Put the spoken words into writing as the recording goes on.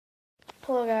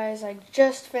Hello guys, I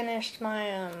just finished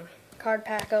my card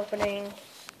pack opening.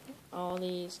 All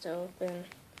these to open.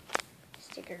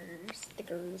 Stickers,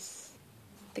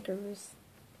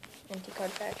 empty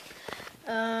card pack.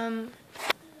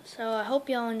 So I hope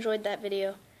y'all enjoyed that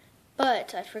video,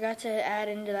 but I forgot to add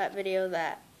into that video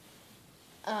that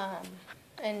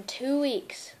in 2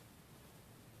 weeks,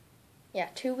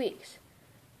 2 weeks,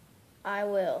 I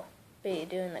will be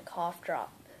doing the cough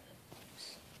drop.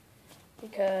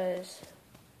 Because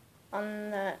on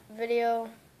that video,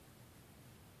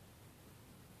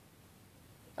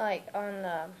 like on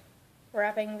the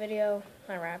rapping video,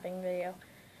 the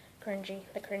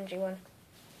cringy one.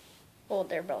 Well,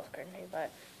 they're both cringy, but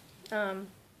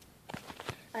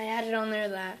I added on there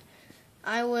that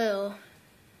I will,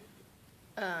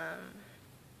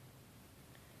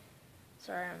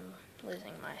 sorry, I'm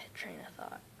losing my train of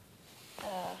thought.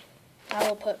 I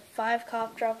will put 5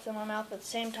 cough drops in my mouth at the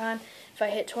same time if I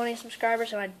hit 20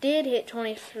 subscribers, and I did hit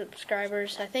 20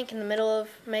 subscribers, I think in the middle of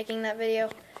making that video,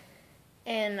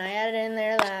 and I added in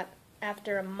there that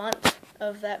after a month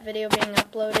of that video being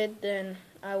uploaded, then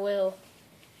I will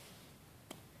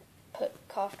put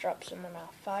cough drops in my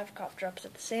mouth, 5 cough drops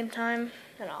at the same time,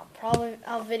 and I'll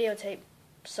videotape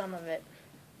some of it,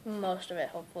 most of it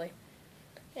hopefully,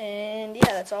 and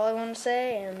yeah, that's all I want to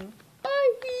say, and